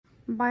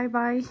By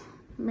by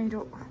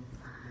मेरो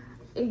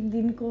एक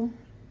दिनको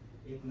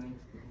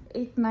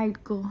एक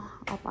नाइटको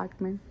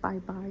अपार्टमेन्ट बाई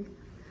बाई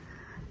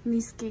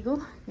निस्केको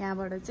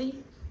यहाँबाट चाहिँ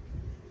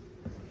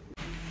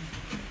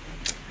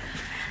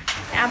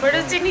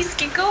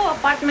निस्केको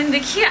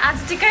अपार्टमेन्टदेखि आज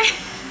चाहिँ कहाँ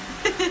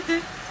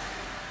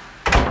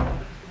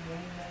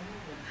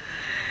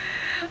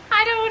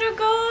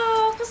आइरहरुको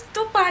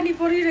कस्तो पानी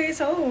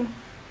परिरहेछ हौ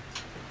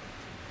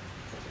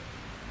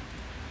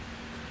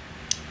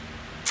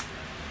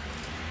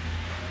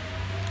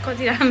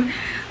कति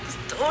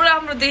कस्तो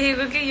राम्रो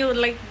देखेको कि यो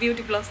लाइक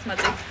ब्युटी प्लसमा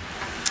चाहिँ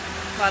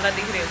वाला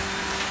देखिरहेको छ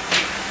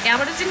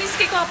यहाँबाट चाहिँ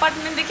निस्केको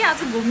अपार्टमेन्टदेखि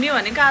आज घुम्ने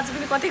भनेको आज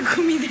पनि कतै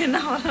घुमिँदैन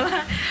होला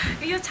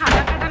यो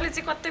छाँडाकाँडाले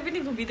चाहिँ कतै पनि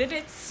घुमिँदैन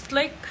इट्स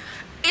लाइक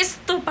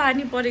यस्तो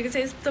पानी परेको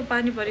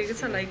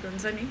छ लाइक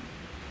हुन्छ नि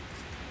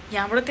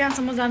यहाँबाट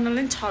त्यहाँसम्म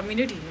जानलाई 6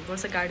 मिनेट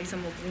हिँड्नुपर्छ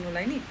गाडीसम्म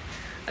पुग्नुलाई नि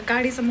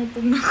गाडीसम्म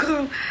पुग्नुको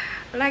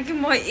लागि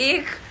म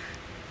एक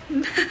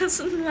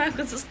सुन्नु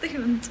आएको जस्तै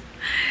हुन्छ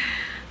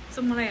सो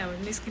मलाई यहाँबाट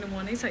निस्किनु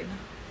मनै छैन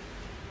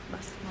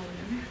बस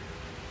नहुने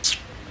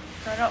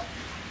तर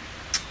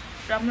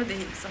राम्रो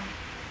देखेको छ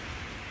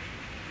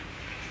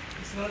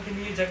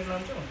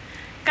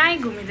कहीँ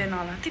घुमिँदैन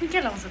होला तिमी के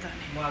लाउँछ त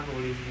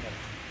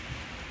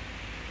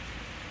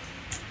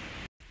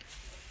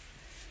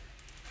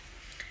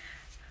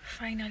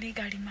फाइनली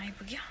गाडीमा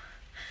आइपुग्यो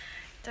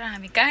तर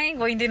हामी कहीँ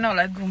गइँदैन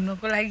होला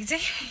घुम्नुको लागि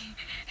चाहिँ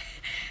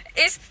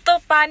यस्तो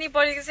पानी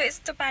परेको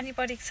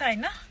छ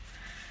हैन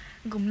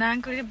घुम्न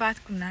आएको रे बात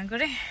घुम्न आएको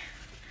रे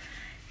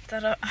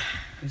तर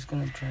It's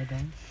gonna dry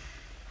down.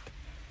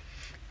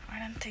 I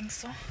don't think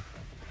so.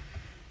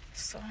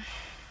 So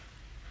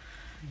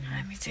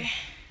हामी चाहिँ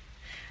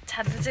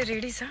छाता चाहिँ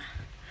रेडी छ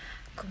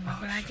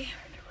घुम्नको लागि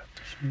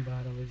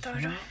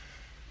तर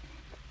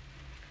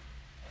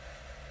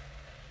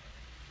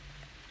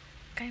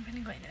कहीँ पनि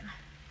गइँदैन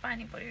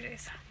पानी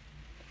परिरहेछ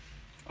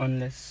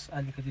अनलेस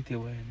अलिकति त्यो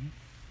भयो नि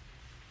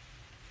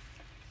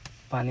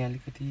पानी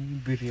अलिकति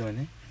बिर्यो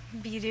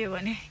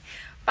भने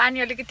पानी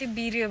अलिकति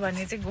बिर्यो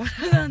भने चाहिँ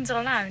घुम्न जान्छ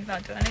होला हामी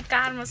नत्र भने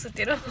कारमा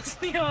सुतेर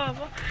बस्ने हो अब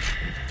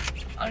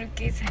अरू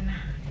केही छैन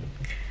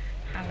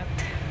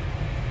हालत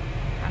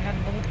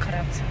बहुत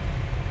खराब छ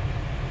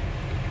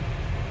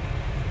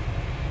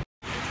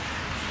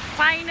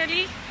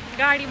फाइनली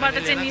गाडीबाट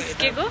चाहिँ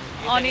निस्केको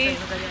अनि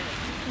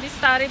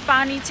बिस्तारै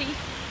पानी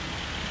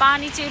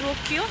चाहिँ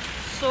रोकियो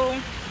सो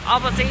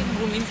अब चाहिँ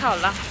घुमिन्छ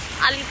होला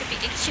अलिकति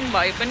एकछिन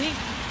भए पनि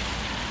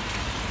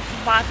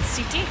बाथ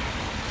सिटी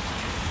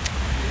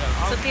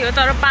सो त्यो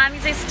तर पानी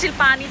चाहिँ स्टिल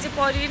पानी चाहिँ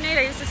परि नै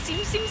रहेछ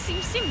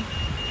सिम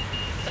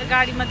तर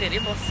गाडीमा धेरै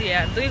बस्यो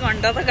यार 2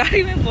 घन्टा त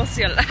गाडीमै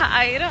बस्यो होला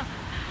आएर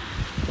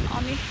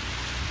अनि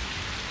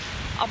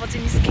अब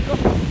चाहिँ निस्केको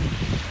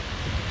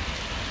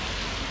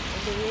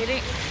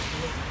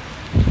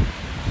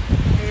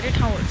धेरै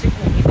ठाउँहरू चाहिँ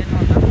घुमिँदैन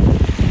होला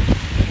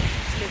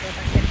त्यसले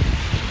गर्दाखेरि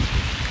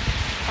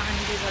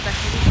पानीले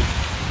गर्दाखेरि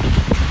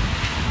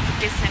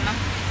त्यसैन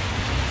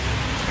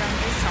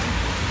राम्रै छ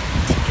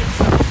ठिकै छ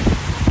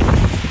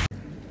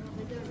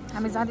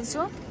हामी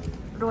जाँदैछौँ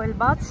रोयल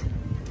बाथ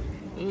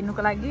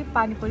हेर्नुको लागि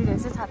पानी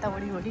परिरहेछ छाता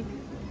वरिपरि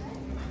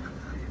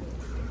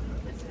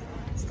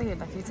यस्तै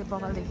हेर्दाखेरि चाहिँ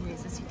बगाल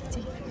देखिरहेछ सिटी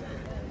चाहिँ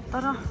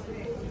तर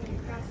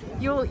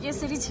यो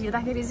यसरी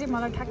छिर्दाखेरि चाहिँ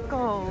मलाई ठ्याक्क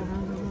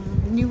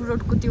न्यू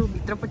रोडको त्यो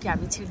भित्रपट्टि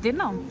हामी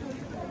छिर्दैनौ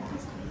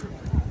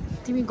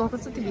तिमी गएको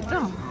छ त्यो भित्र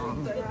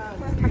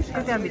ठ्याक्क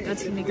त्यहाँभित्र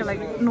छिर्नेको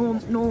लागि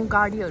नो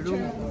गाडीहरू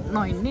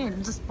नहिँड्ने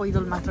जस्ट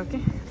पैदल मात्र के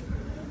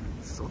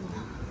सो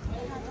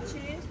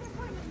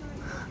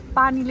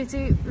पानीले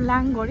चाहिँ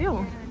ल्याङ गर्यो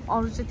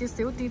अरू चाहिँ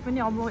त्यस्तै हो त्यही पनि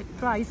अब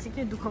यत्रो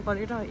आइसक्यो दुःख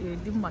गरेर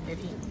हेरिदिउँ भनेर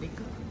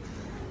हिँडेको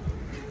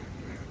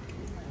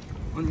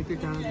अनि त्यो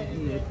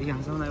टाढादेखि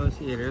यहाँसम्म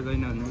आएपछि हेरेर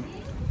गएन भने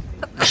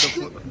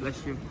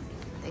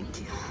थ्याङ्क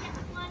यू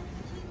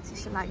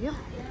चिसो लाग्यो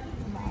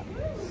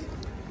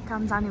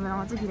काम जाने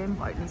बेलामा चाहिँ बिरामी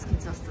भएर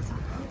निस्किन्छ जस्तो छ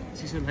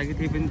चिसो लाग्यो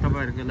त्यही पनि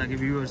तपाईँहरूको लागि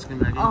भ्युवर्सको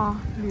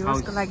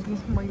लागि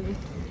मैले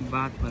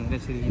बात भनेर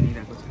यसरी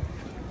हिँडिरहेको छ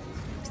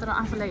तर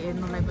आफूलाई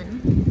हेर्नुलाई पनि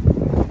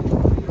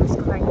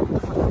भ्युवर्सको लागि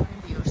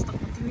भ्युवर्स त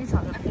कति नै छ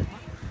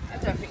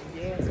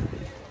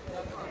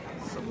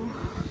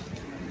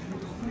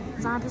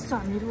जाँदैछ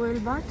हामी रोयल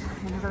बाथ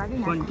हेर्नुको लागि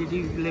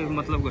क्वान्टिटीले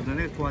मतलब गर्दैन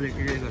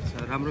क्वालिटीले गर्छ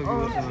राम्रो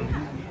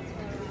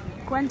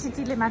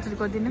क्वान्टिटीले म्याटर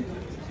गर्दैन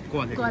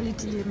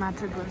क्वालिटीले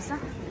म्याटर गर्छ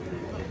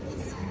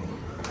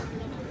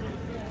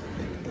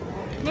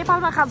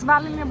नेपालमा खास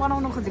बालीले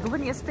बनाउन खोजेको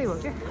पनि यस्तै हो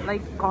क्या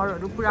लाइक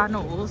घरहरू पुरानो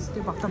होस्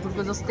त्यो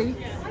भक्तपुरको जस्तै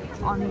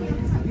अनि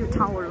यो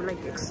ठाउँहरू लाइक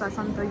एक्स्ट्रा छ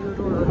नि त यो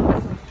रोडहरू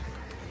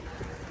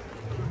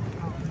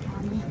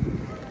अनि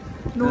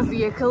नो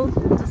भेहिकल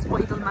जस्ट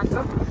पैदल मात्र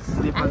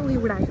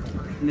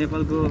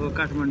नेपालको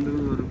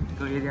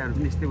काठमाडौँहरूको एरियाहरू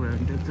पनि यस्तै भयो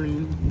भने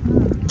क्लिन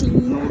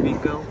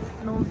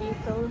नो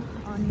भेहिकल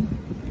अनि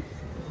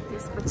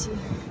त्यसपछि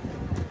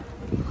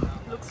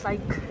लुक्स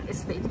लाइक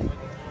यस्तै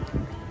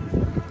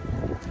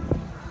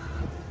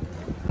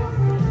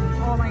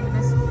Oh my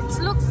goodness, it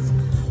looks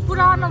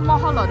पुरानो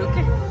महलहरू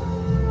के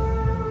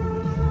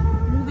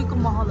मुभीको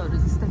महलहरू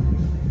जस्तै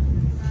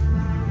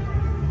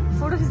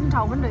फोटो खिच्ने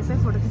ठाउँ पनि रहेछ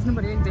है फोटो खिच्नु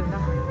पऱ्यो एक दुईवटा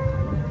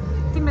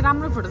तिमीले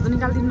राम्रो फोटो त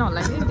निकालिदिनु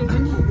होला कि त्यही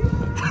पनि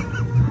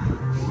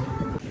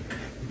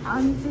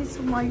अनि चाहिँ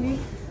सु मैले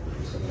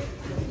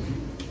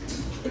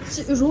it's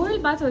royal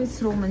bath or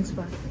it's romance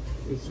bath?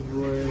 It's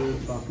royal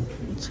bath.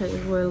 अच्छा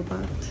रोयल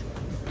बाथ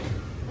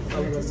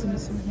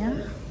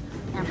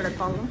यहाँबाट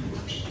तल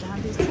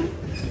जाँदैछ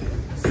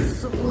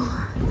सो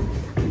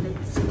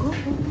लेट्स गो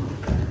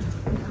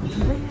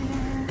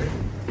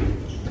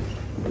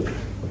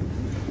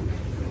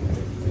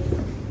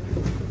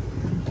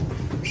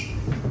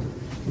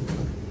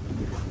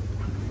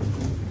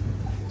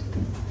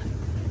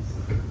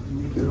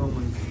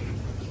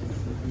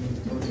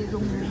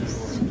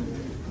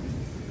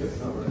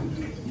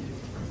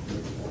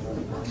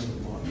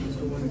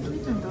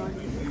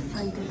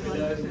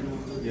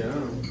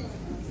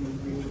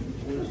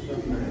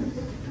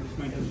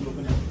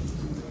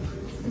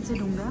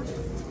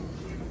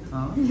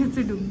यो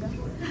चाहिँ ढुङ्गा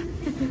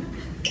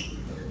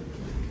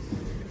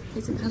यो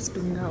चाहिँ खास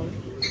ढुङ्गा हो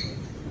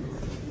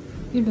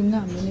यो ढुङ्गा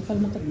हाम्रो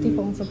नेपालमा कति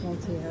पाउँछ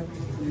यार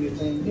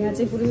यहाँ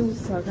चाहिँ पुरै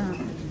उस छ कहाँ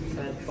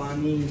सायद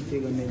पानी के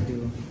गर्ने त्यो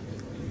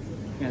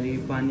यहाँदेखि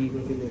पानीको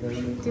त्यसले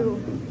गर्दा त्यो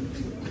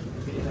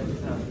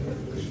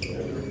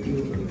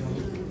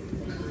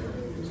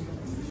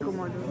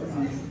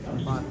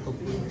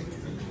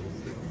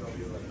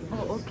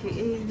ओके ए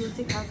यो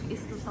चाहिँ खास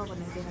यस्तो छ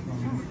भनेर देखाएको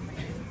छ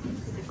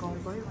घर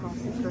भयो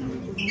घरभित्र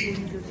चाहिँ त्यो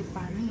मिलो चाहिँ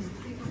पानी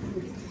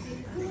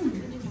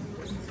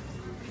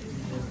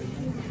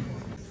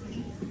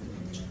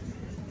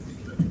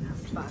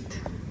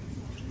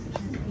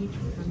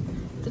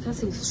त्यो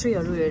खास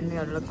हिस्ट्रीहरू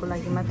हेर्नेहरूको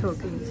लागि मात्र हो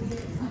कि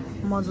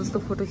म जस्तो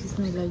फोटो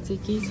खिच्नेलाई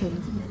चाहिँ केही छैन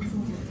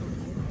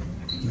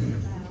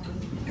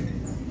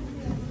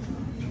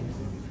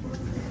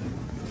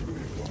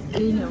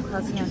यही नै हो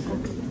खास यहाँको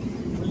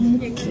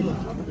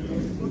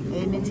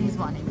हेर्ने चिज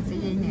भनेको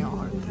चाहिँ यही नै हो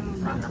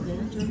के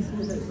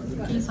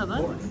छ त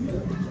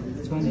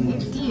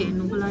यति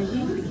हेर्नुको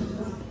लागि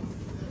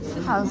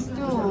खास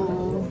त्यो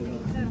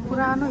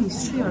पुरानो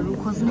हिस्ट्रीहरू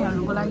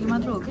खोज्नेहरूको लागि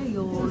मात्र हो क्या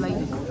यो लाइक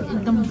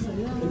एकदम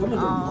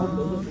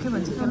के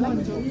भन्छ त्यसलाई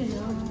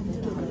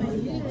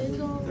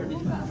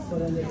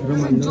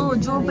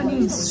जो पनि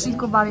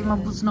हिस्ट्रीको बारेमा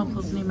बुझ्न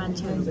खोज्ने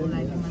मान्छेहरूको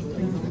लागि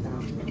मात्रै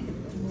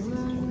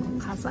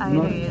खास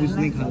आएर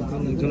जसलाई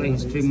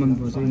हिस्ट्री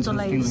मनपर्छ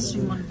जसलाई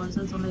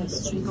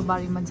हिस्ट्रीको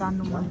बारेमा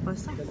जान्नु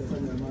मनपर्छ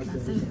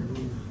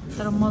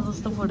तर म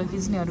जस्तो फोटो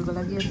खिच्नेहरूको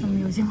लागि यस्तो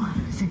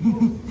म्युजियमहरू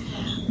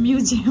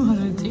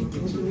चाहिँ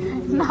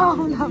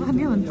नआउँदा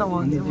पनि हुन्छ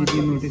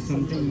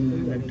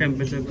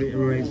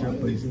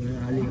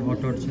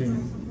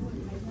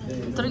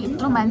तर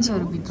यत्रो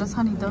मान्छेहरू भित्र छ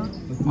नि त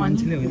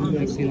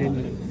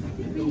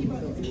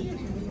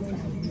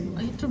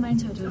यत्रो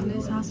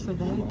मान्छेहरूले सास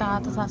फेर्दा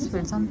तातो सास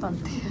फेर्छ नि त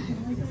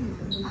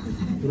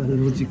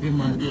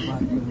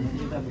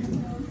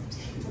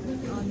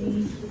अनि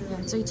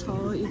यहाँ चाहिँ छ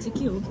यो चाहिँ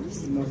के हो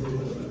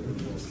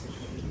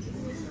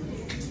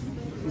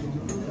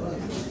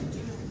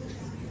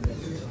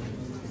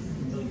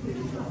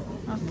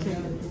ओके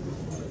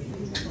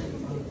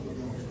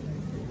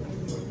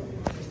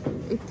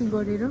यति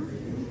गरेर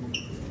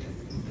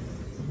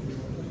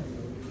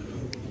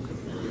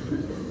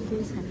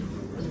केही छैन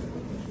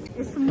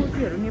यस्तो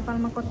मूर्तिहरू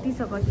नेपालमा कति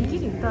छ कति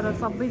कि तर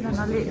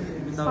सबैजनाले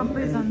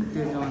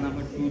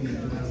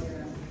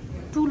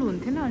टुल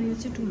हुन्थेन अनि यो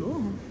चाहिँ टुल हो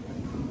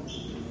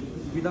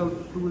विदाउट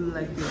टुल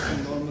लाइक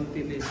नर्मल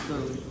त्यसले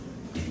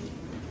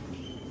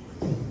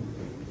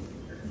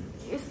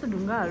यस्तो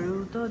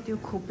ढुङ्गाहरू त त्यो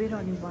खोपेर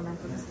अनि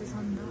बनाएको जस्तै छ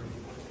नि त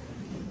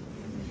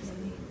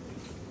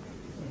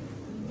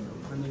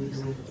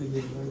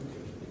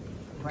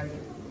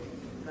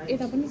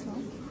यता पनि छ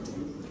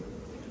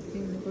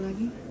हेर्नुको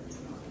लागि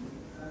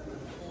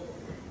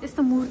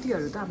यस्तो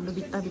मूर्तिहरू त हाम्रो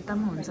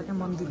भित्तामा हुन्छ क्या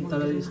मन्दिरमा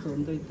तर यस्तो हो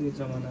नि त त्यो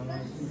जमानामा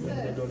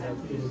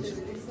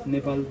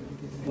नेपाल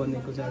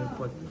बनेको चाहिँ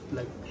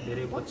लाइक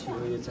धेरै पछि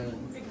हो यो चाहिँ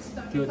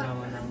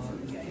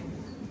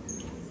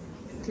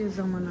त्यो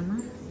जमानामा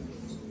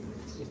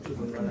यस्तो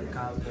ढुङ्गालाई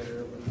काब गरेर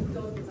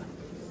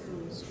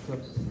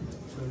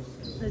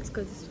Let's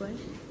go this way.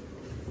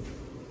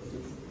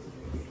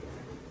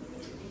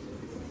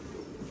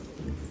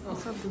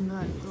 सब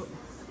ढुङ्गाहरूको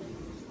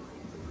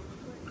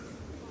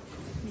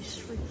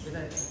हिस्ट्री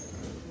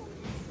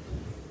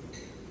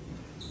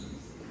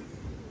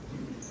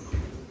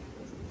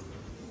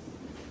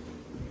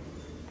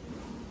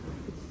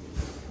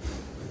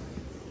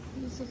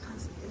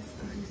खास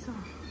यस्तो रहेछ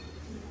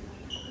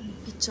अनि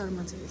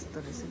पिक्चरमा चाहिँ यस्तो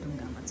रहेछ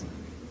ढुङ्गामा चाहिँ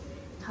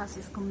खास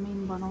यसको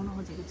मेन बनाउन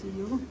खोजेको चाहिँ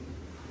यो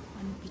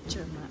अनि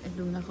पिक्चरमा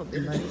ढुङ्गा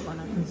खोपेर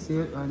बनाउनु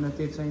होइन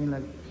त्यो चाहिँ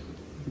लाइक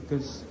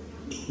बिकज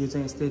यो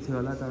चाहिँ यस्तै थियो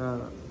होला तर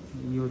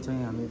यो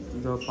चाहिँ हामी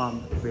जब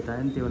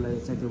भेटायो नि त्यो बेला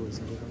चाहिँ त्यो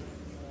भइसकेको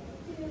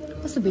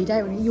कस्तो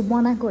भेटायो भने यो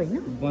बनाएको होइन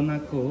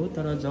बनाएको हो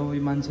तर जब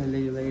मान्छेले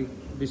यसलाई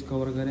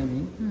डिस्कभर गरे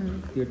नि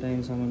त्यो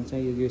टाइमसम्म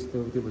चाहिँ यो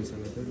यस्तो त्यो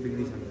भइसकेको थियो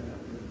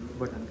बिग्रिसकेको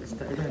बट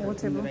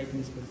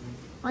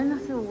होइन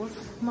त्यो होस्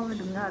मलाई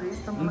ढुङ्गाहरू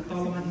यस्तो मलाई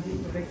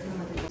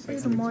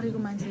यस्तो मरेको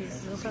मान्छे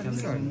जस्तो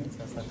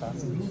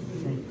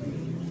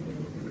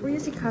यो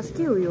चाहिँ खास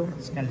के हो यो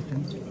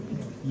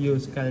यो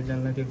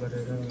स्केलेटनलाई त्यो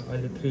गरेर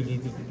अहिले 3D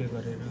त्यो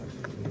गरेर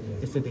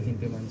यस्तो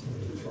देखिन्थ्यो मान्छे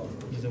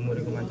यो चाहिँ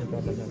मरेको मान्छे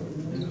पर्छ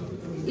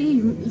ए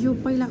यो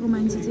पहिलाको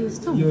मान्छे चाहिँ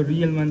यस्तो यो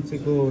रियल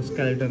मान्छेको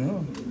स्केलेटन हो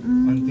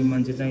अनि त्यो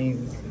मान्छे चाहिँ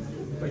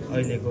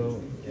अहिलेको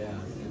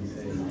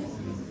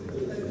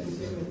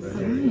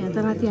यहाँ त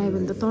राति आयो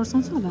भने त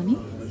तर्साउँछ होला नि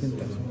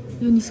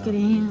यो निस्केर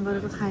यहाँ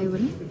गरेर खायो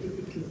भने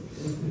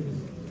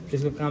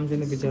त्यसको काम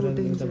चाहिँ बिचरा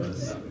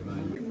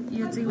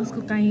यो चाहिँ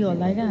उसको काहीँ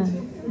होला क्या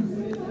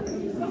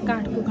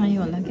काठको काहीँ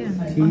होला क्या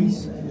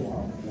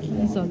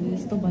खिसहरू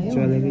यस्तो भयो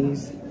अनि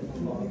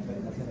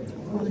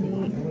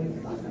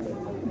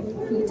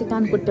यो चाहिँ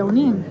कान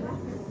कोट्याउने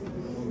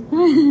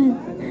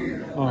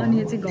अनि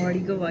यो चाहिँ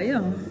घडीको भयो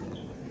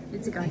यो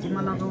चाहिँ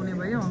घाँटीमा लगाउने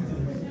भयो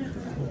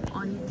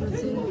अनि त्यो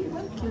चाहिँ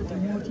के हो त्यो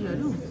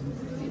मोतीहरू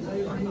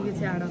अनि यो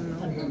चाहिँ आडम्न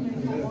हो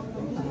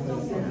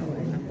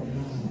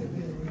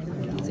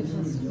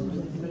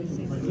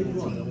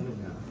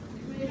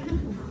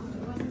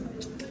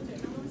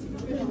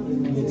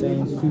यो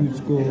चाहिँ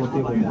सुजको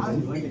त्यो भयो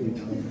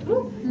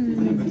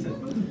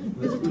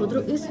थोत्रो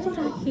यस्तो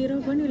राखेर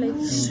पनि लाइक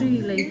श्री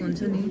लाइक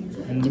हुन्छ नि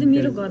कि त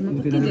मेरो घरमा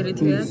कति धेरै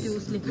थियो यार त्यो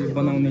उसले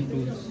बनाउने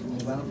टुल्स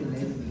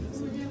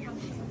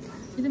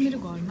कि त मेरो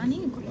घरमा नि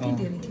कति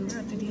धेरै थियो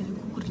क्या त्यतिखेर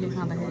कुकुरले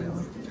खाँदाखेरि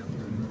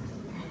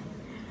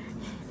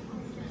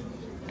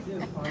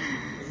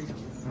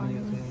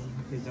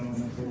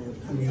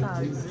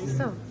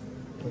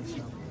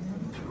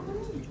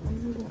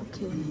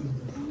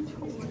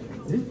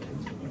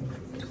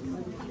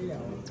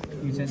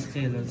यो चाहिँ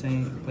स्केलहरू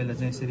चाहिँ पहिला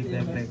चाहिँ यसरी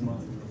ब्ल्याक ब्ल्याकमा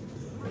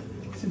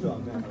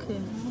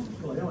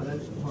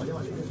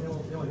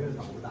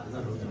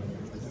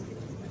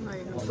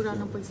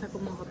पुरानो पैसाको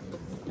महत्त्व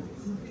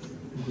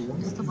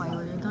यस्तो भयो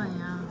भने त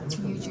यहाँ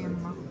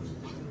म्युजियममा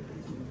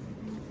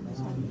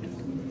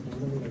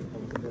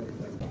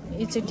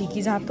यो चाहिँ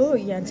ढिकी जाँतो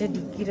यहाँ चाहिँ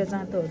ढिकी र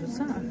जाँतोहरू छ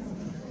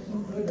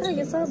तर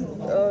यो सब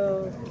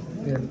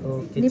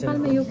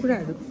नेपालमा यो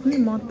कुराहरू कुनै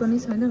महत्त्व नै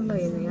छैन ल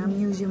यहाँ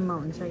म्युजियममा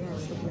हुन्छ क्या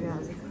यस्तो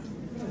कुराहरू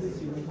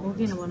हो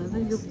किन भन्नु त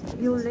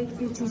यो लाइक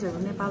यो चिजहरू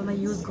नेपालमा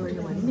युज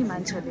गर्यो भने नि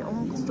मान्छेहरूले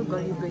कस्तो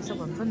गरिब रहेछ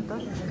भन्छ नि त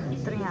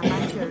तर यहाँ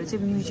मान्छेहरू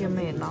चाहिँ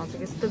म्युजियममा हेर्न आउँछ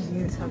यस्तो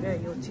भिड छ क्या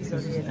यो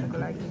चिजहरू हेर्नको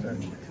लागि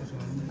होइन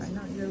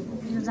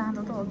यो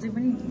जाँदा त अझै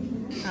पनि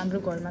हाम्रो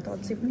घरमा त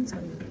अझै पनि छ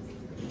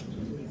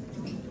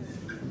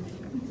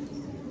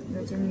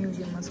यो चाहिँ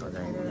म्युजियममा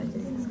सजाएर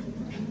राखिरहेको छ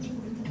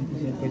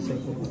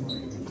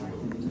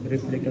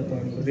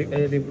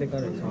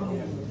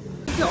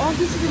त्यो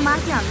अघि चाहिँ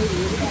माथि हामीले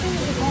हेरेको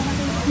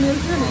स्मेल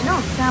थियो नि होइन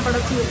त्यहाँबाट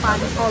चाहिँ यो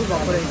पानी सल्भ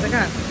भएको रहेछ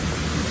क्या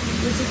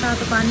यो चाहिँ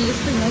तातो पानी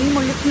यस्तो यहीँ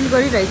मैले फिल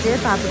गरिरहेको थिएँ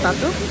तातो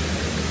तातो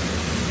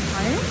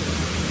है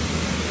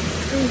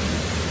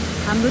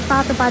हाम्रो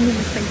तातो पानी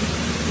जस्तै यो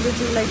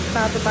चाहिँ लाइक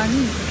तातो पानी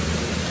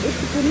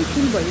यस्तो पनि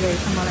फिल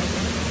भइरहेछ मलाई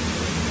चाहिँ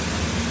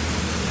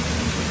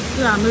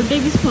त्यो हाम्रो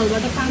डेभिस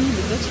फलबाट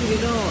पानीभित्र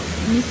छिरेर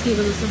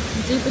निस्किएको जस्तो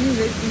जे पनि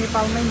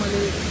नेपालमै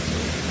मैले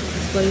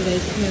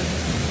गरिरहेको थिएँ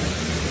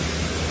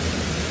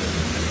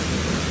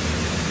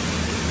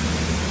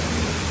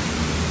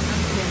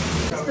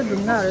यस्तो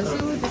ढुङ्गाहरू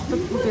चाहिँ त्यस्तो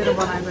कुटेर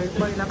बनाएको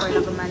पहिला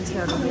पहिलाको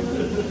मान्छेहरूले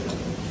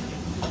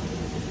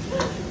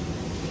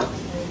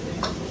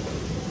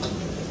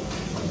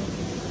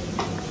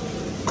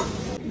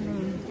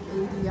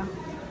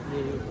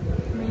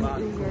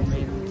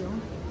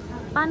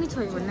पानी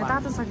छोयो भने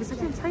तातो छ कि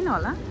छैन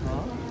होला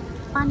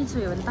पानी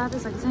छोयो भने तातो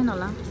छ कि छैन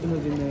होला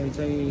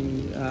चाहिँ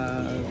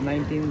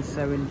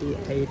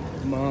 1978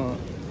 मा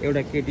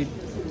एउटा केटी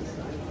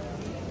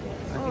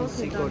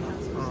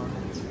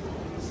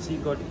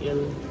सिकट एल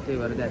त्यही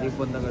भएर ध्यान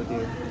बन्द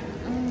गरिदियो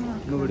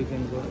नोबडी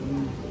क्यानको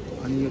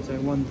अनि यो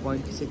चाहिँ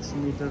 1.6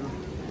 मिटर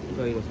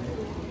गहिरो छ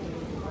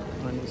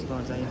अनि यसमा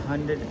चाहिँ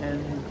 100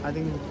 एन्ड आई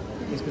थिङ्क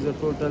यसको चाहिँ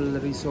टोटल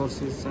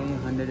रिसोर्सेस चाहिँ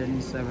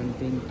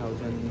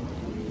 117,000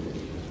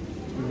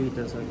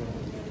 लिटर छ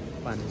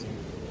पानी चाहिँ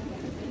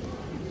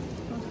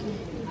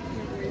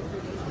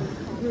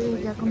यो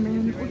एरियाको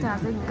मेन उता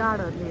चाहिँ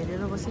गार्डहरूले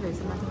हेरेर बसिरहेछ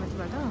माथि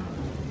माथिबाट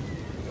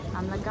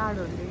हामीलाई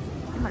गार्डहरूले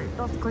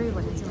टच गऱ्यो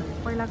भने चाहिँ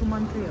पहिलाको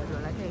मन्त्रीहरू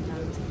होला क्या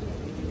यिनीहरू चाहिँ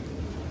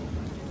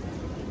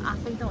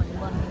आफै त भने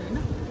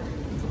बनाउने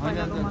होइन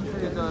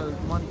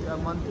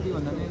मन्त्री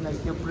भन्दा पनि लाइक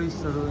त्यो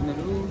प्रेसहरू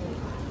यिनीहरू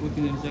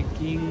उतिनीहरू चाहिँ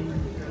किङ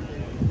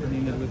अनि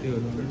यिनीहरूको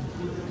त्योहरू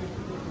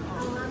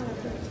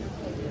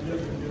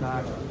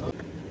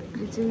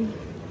यो चाहिँ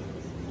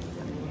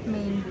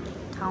मेन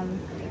ठाउँ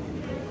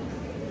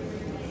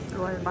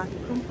रोयल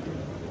बाटोको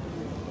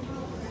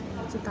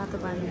चाहिँ तातो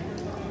पानी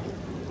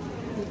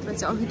भित्र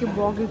चाहिँ अघि त्यो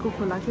बगेको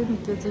खोला थियो नि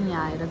त्यो चाहिँ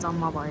यहाँ आएर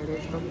जम्मा भएर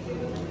यस्तो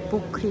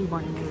पोखरी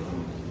बन्ने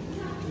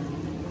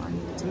अनि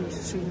चाहिँ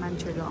हिस्ट्री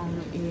मान्छेहरू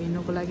आउनु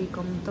हेर्नुको लागि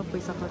कम त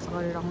पैसा खर्च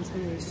गरेर आउँछ यो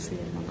हिस्ट्री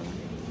हेर्नुको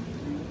लागि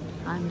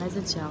हामीलाई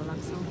चाहिँ झ्याउ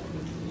लाग्छ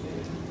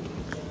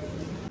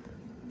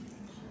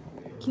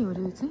के हो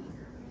अरे यो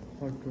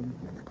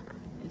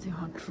चाहिँ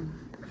हट रुम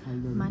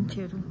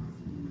मान्छेहरू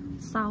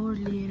सावर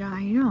लिएर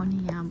आएर अनि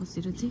यहाँ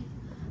बसेर चाहिँ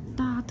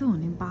तातो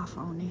हुने बाफ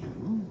आउने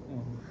हो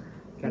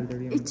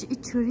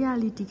इट्स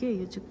रियालिटी के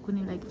यो चाहिँ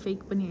कुनै लाइक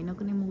फेक पनि होइन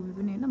कुनै मुभी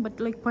पनि होइन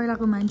बट लाइक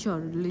पहिलाको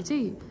मान्छेहरूले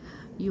चाहिँ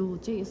यो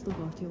चाहिँ यस्तो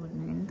गर्थ्यो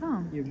भन्ने होइन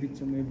त यो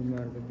बिचमा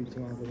ढुङ्गाहरूको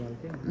बिचमा आएको बाल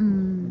क्या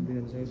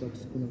चाहिँ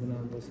दक्ष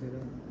कुना बसेर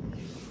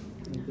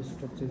त्यो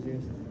स्ट्रक्चर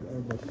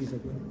चाहिँ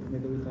भत्किसक्यो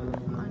मेरो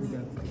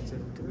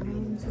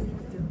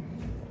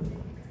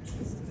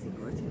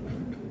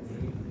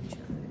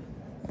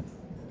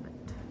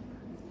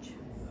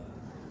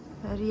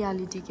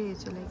रियालिटी के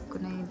चाहिँ लाइक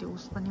कुनै त्यो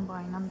उस पनि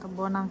भएन नि त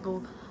बनाएको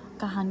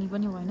कहानी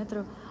पनि भएन तर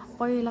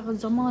पहिलाको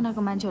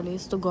जमानाको मान्छेहरूले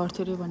यस्तो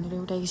गर्थ्यो अरे भनेर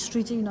एउटा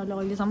हिस्ट्री चाहिँ यिनीहरूले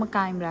अहिलेसम्म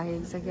कायम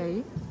राखेको छ क्या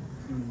है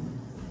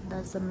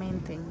द्याट्स द मेन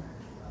थिङ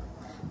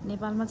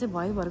नेपालमा चाहिँ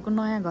भइभरको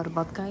नयाँ घर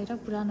भत्काएर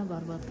पुरानो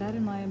घर भत्काएर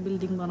नयाँ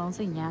बिल्डिङ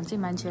बनाउँछ यहाँ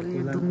चाहिँ मान्छेहरूले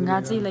यो ढुङ्गा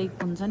चाहिँ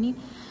लाइक हुन्छ नि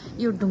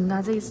यो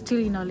ढुङ्गा चाहिँ स्टिल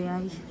यिनीहरूले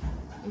यहाँ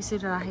यसरी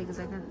राखेको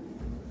छ क्या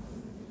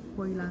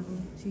पहिलाको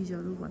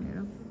चिजहरू भनेर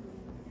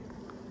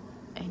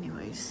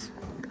एनिवेज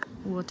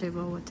वाट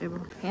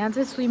एभर यहाँ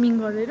चाहिँ स्विमिङ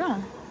गरेर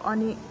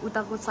अनि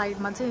उताको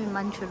साइडमा चाहिँ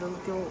मान्छेहरू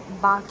त्यो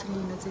बाथ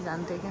लिन चाहिँ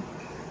जान्थ्यो क्या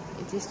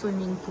यो चाहिँ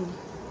स्विमिङ पुल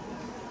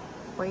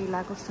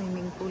पहिलाको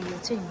स्विमिङ पुल यो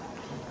चाहिँ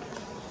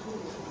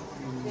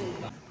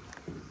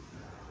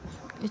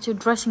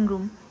ड्रेसिङ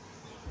रुम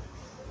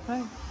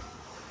है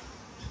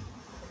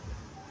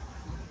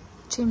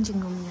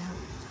चेन्जिङ रुम यहाँ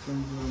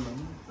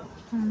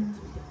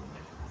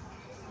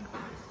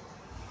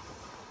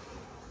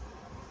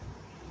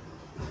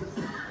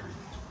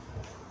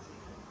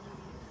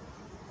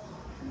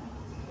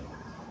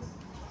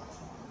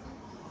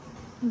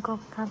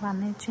गप्पा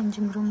भन्ने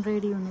चेन्जिङ रुम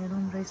रेडी हुने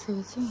रुम रहेछ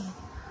यो चाहिँ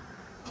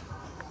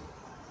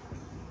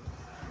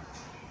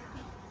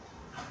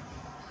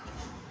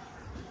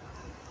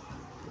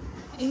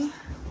ए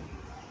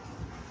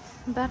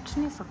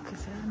ब्याट्री नै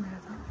सकिएछ मेरो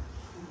त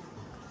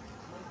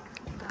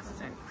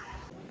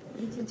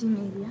यो चाहिँ जिम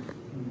एरिया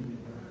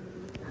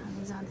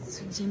हामी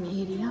जाँदैछौँ जिम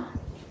एरिया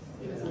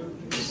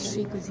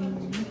श्रीको जिम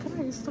एरिया तर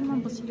यस्तोमा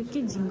बसेर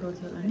के जिम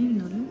गर्थ्यो होला नि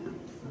यिनीहरू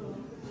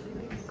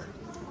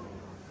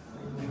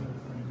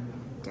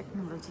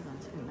टेक्नोलोजी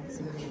भन्छ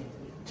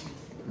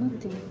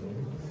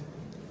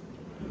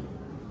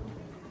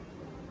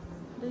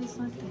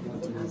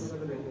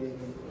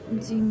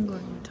जिम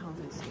गर्ने ठाउँ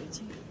रहेछ यो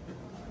चाहिँ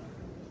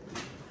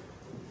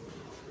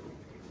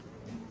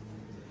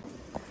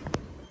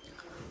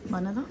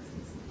भन त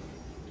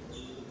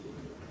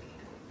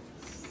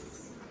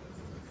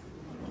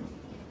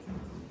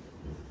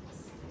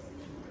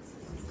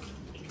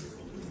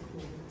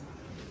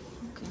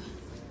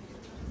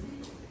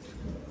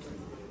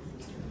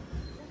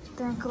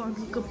त्यहाँको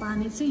अघिको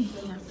पानी चाहिँ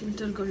यहाँ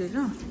फिल्टर गरेर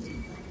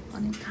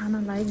अनि खाना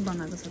लायक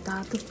बनाएको छ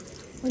तातो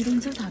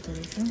दिन्छ तातो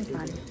रहेछ नि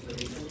पानी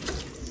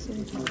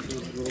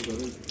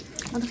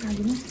अन्त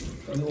खाँदिनँ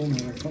अनि ओम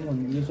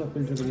यो सब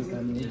फिल्टर गरेको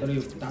पानी तर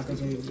यो तातो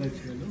चाहिँ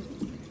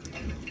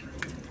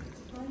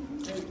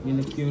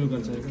यसले क्योर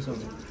गर्छ क्या सब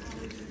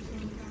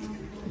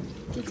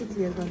के चाहिँ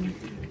क्लियर गर्ने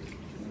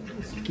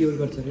क्योर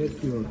गर्छ रे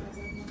क्योर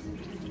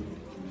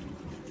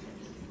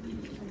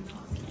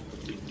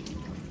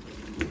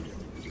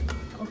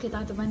ओके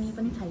तातो पानी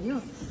पनि खाइयो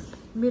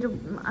मेरो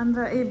अन्त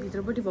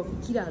भित्रपट्टि भएको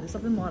किराहरू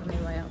सबै मर्ने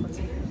भयो अब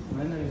चाहिँ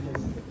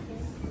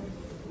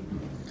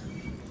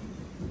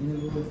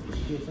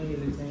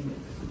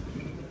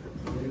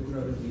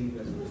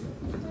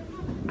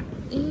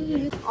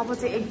ए अब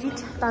चाहिँ एक्जिट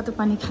तातो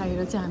पानी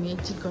खाएर चाहिँ हामी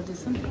एक्जिट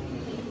गर्दैछौँ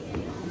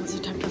अब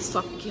चाहिँ ठ्याक्क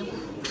सक्यो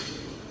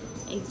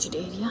एक्जिट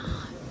एरिया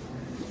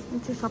यो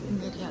चाहिँ सपिङ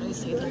एरिया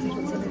रहेछ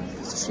यतातिर चाहिँ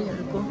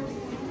हिस्ट्रीहरूको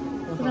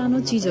पुरानो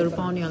चिजहरू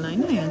पाउने होला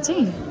होइन यहाँ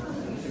चाहिँ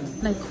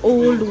लाइक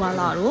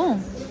ओल्डवालाहरू हो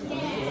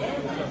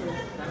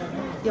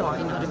यो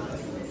होइन अरे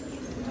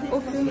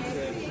ओके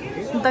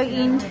द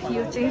इन्ड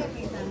यो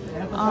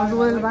चाहिँ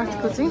रोयल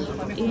बाथको चाहिँ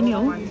यही नै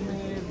हो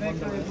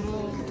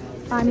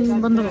पानी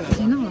बन्द भएको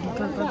छैन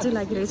हल्का चाहिँ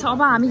लागिरहेछ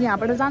अब हामी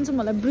यहाँबाट जान्छौँ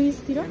होला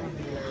ब्रिजतिर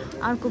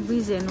अर्को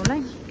ब्रिज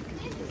हेर्नुलाई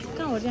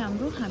कहाँ हो अरे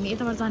हाम्रो हामी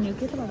यताबाट जाने हो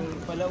कि यताबाट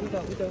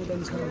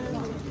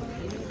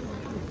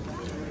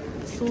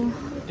सो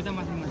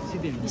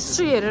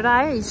हिस्ट्री हेरेर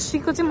आयो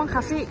हिस्ट्रीको चाहिँ म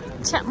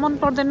खासै मन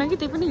पर्दैन कि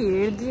त्यही पनि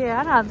हेरिदिएँ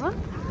यार आज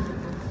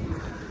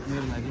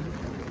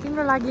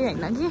तिम्रो लागि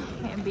होइन कि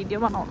भिडियो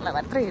बनाउनुलाई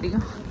मात्रै हेऱ्यो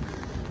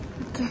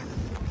ओके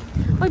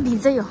ओ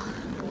भिजै हो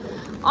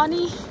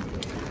अनि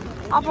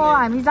अब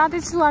हामी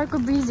जाँदैछु अर्को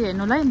ब्रिज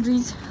हेर्नुलाई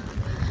ब्रिज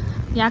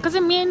यहाँको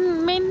चाहिँ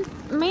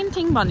मेन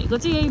थिङ भनेको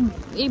चाहिँ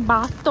यही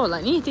बात त होला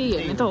नि त्यही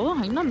हेर्ने त हो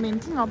होइन मेन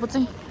थिङ अब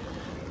चाहिँ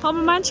अब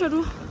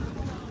मान्छेहरू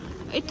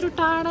यत्रो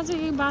टाढा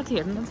चाहिँ यही बात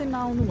हेर्न चाहिँ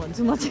नआउनु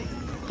भन्छु म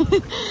चाहिँ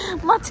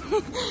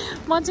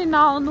म चाहिँ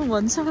नआउनु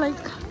भन्छु लाइक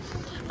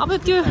अब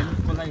त्यो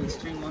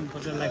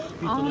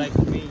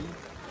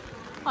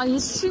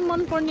हिस्ट्री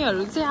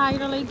मनपर्नेहरू चाहिँ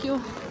आएर लाइक यो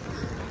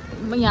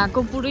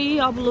यहाँको पुरै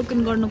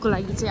अवलोकन गर्नुको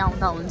लागि चाहिँ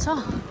आउँदा हुन्छ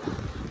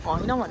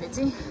होइन भने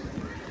चाहिँ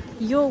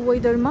यो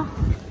वेदरमा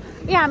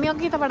ए हामी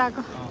अघि यताबाट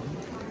आएको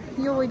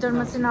यो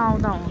वेदरमा चाहिँ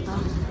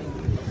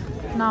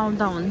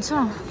नआउँदा हुन्छ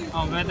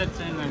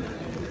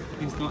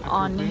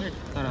अनि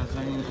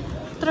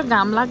तर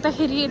घाम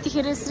लाग्दाखेरि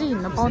यतिखेर यसरी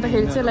हिँड्न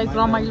पाउँदाखेरि चाहिँ लाइक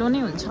रमाइलो नै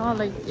हुन्छ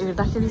लाइक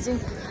हेर्दाखेरि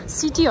चाहिँ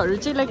सिटीहरू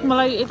चाहिँ लाइक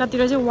मलाई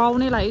यतातिर चाहिँ वाउ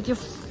नै लाग्यो त्यो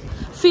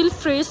फिल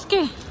फ्रेस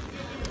के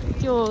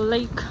त्यो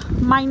लाइक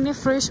माइन्ड नै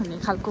फ्रेस हुने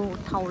खालको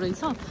ठाउँ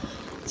रहेछ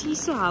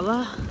चिसो हावा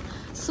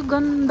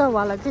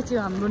सुगन्धवाला के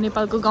थियो हाम्रो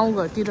नेपालको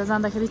गाउँघरतिर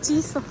जाँदाखेरि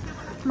चिसो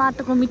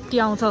माटोको मिट्टी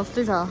आउँछ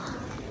जस्तै छ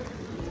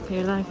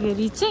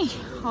हेर्दाखेरि चाहिँ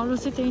अरू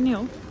चाहिँ त्यही नै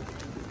हो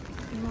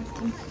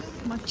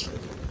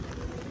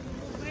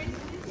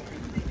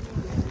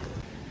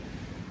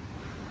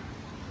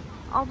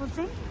अब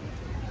चाहिँ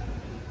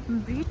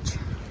ब्रिज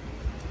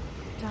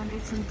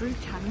जाँदैछौँ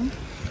ब्रिज हामी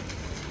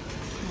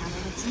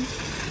यहाँबाट चाहिँ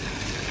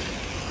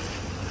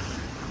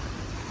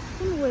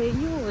कुन वे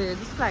यो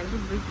जस्तो लाग्यो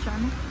ब्रिज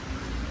जानु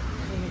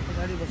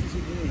गाडी बसेपछि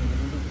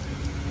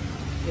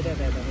यता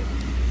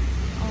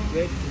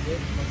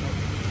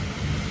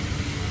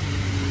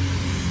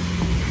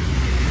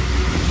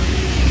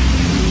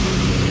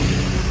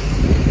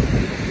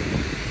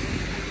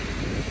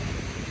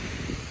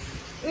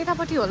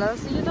यतापट्टि होला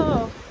जस्तो यो त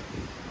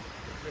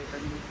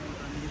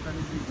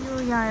यो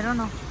यहाँ हेर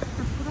न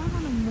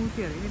पुरानो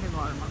मूर्तिहरू के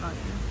घरमा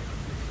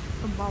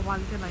गएको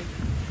बवाल के लाइक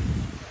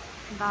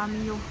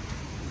दामी यो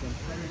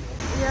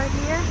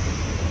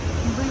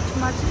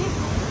ब्रिजमा चाहिँ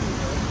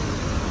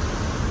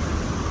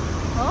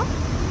हो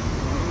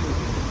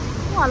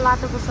उहाँ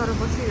लाटोको सरो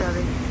बसिरह्यो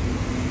अरे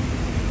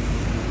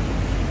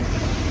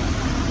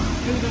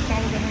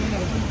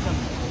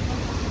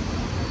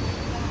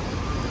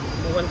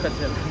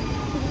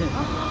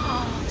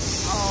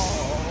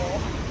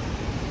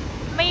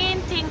मेन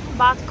थिङ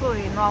बाघको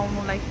हेर्नु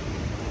आउनुलाई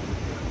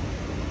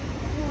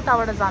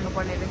उताबाट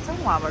जानुपर्ने रहेछ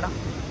उहाँबाट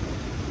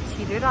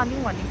छिरेर अनि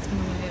उहाँ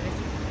निस्किने रहेछ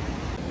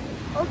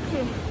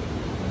ओके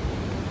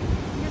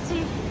यो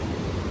चाहिँ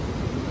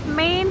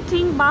मेन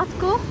थिङ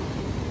बाघको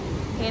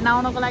हेर्न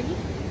आउनको लागि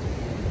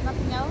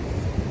nothing else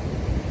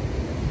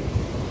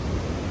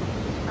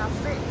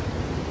That's it.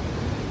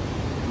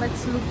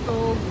 Let's look so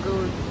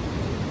good.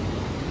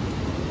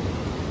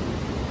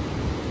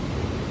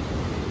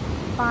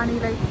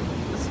 पानीलाई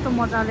यस्तो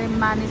मजाले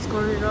म्यानेज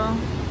गरेर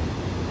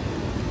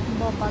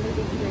बब्बाले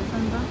देखिरहेछ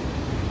नि त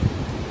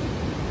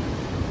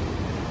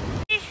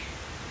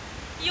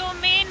यो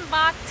मेन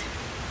बाथ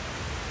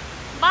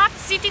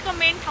सिटीको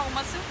मेन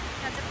ठाउँमा छु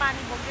यहाँ चाहिँ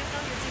पानी बग्दैछ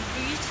यो चाहिँ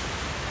ब्रिज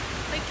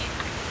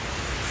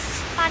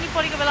पानी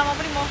परेको बेलामा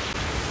पनि म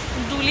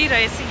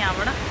डुलिरहेछु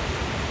यहाँबाट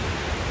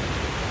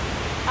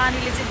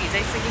पानीले चाहिँ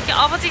भिजाइसक्यो कि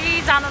अब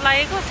चाहिँ जानु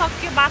लागेको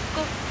सक्यो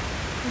बाघको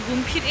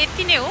घुमफिर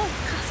यति नै हो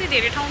खासै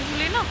धेरै ठाउँ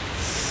डुलेन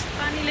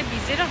पानीले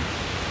भिजेर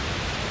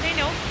त्यही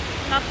नै हो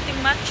नथिङ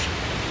मच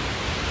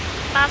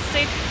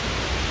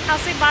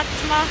खासै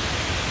बाथमा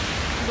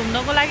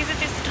घुम्नको लागि चाहिँ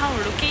त्यस्तो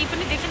ठाउँहरू केही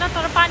पनि देखेन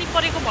तर पानी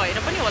परेको भएर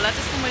पनि होला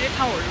त्यस्तो मैले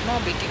ठाउँहरू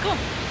नभेटेको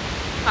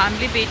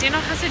हामीले भेटेन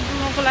खासै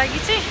डुल्नको लागि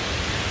चाहिँ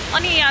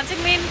अनि यहाँ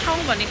चाहिँ मेन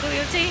ठाउँ भनेको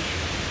यो चाहिँ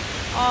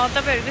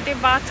तपाईहरुको त्यो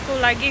बाथको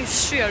लागि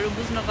हिस्ट्रीहरू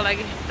बुझ्नको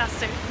लागि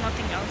that's it,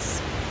 nothing else.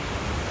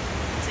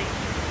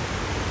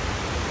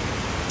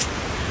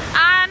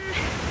 And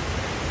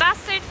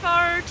that's it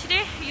for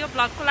today. यो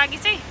vlogको लागि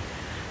चाहिँ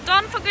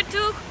don't forget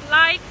to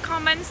like,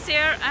 comment,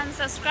 share and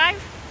subscribe.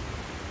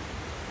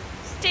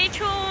 Stay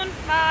tuned.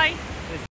 Bye.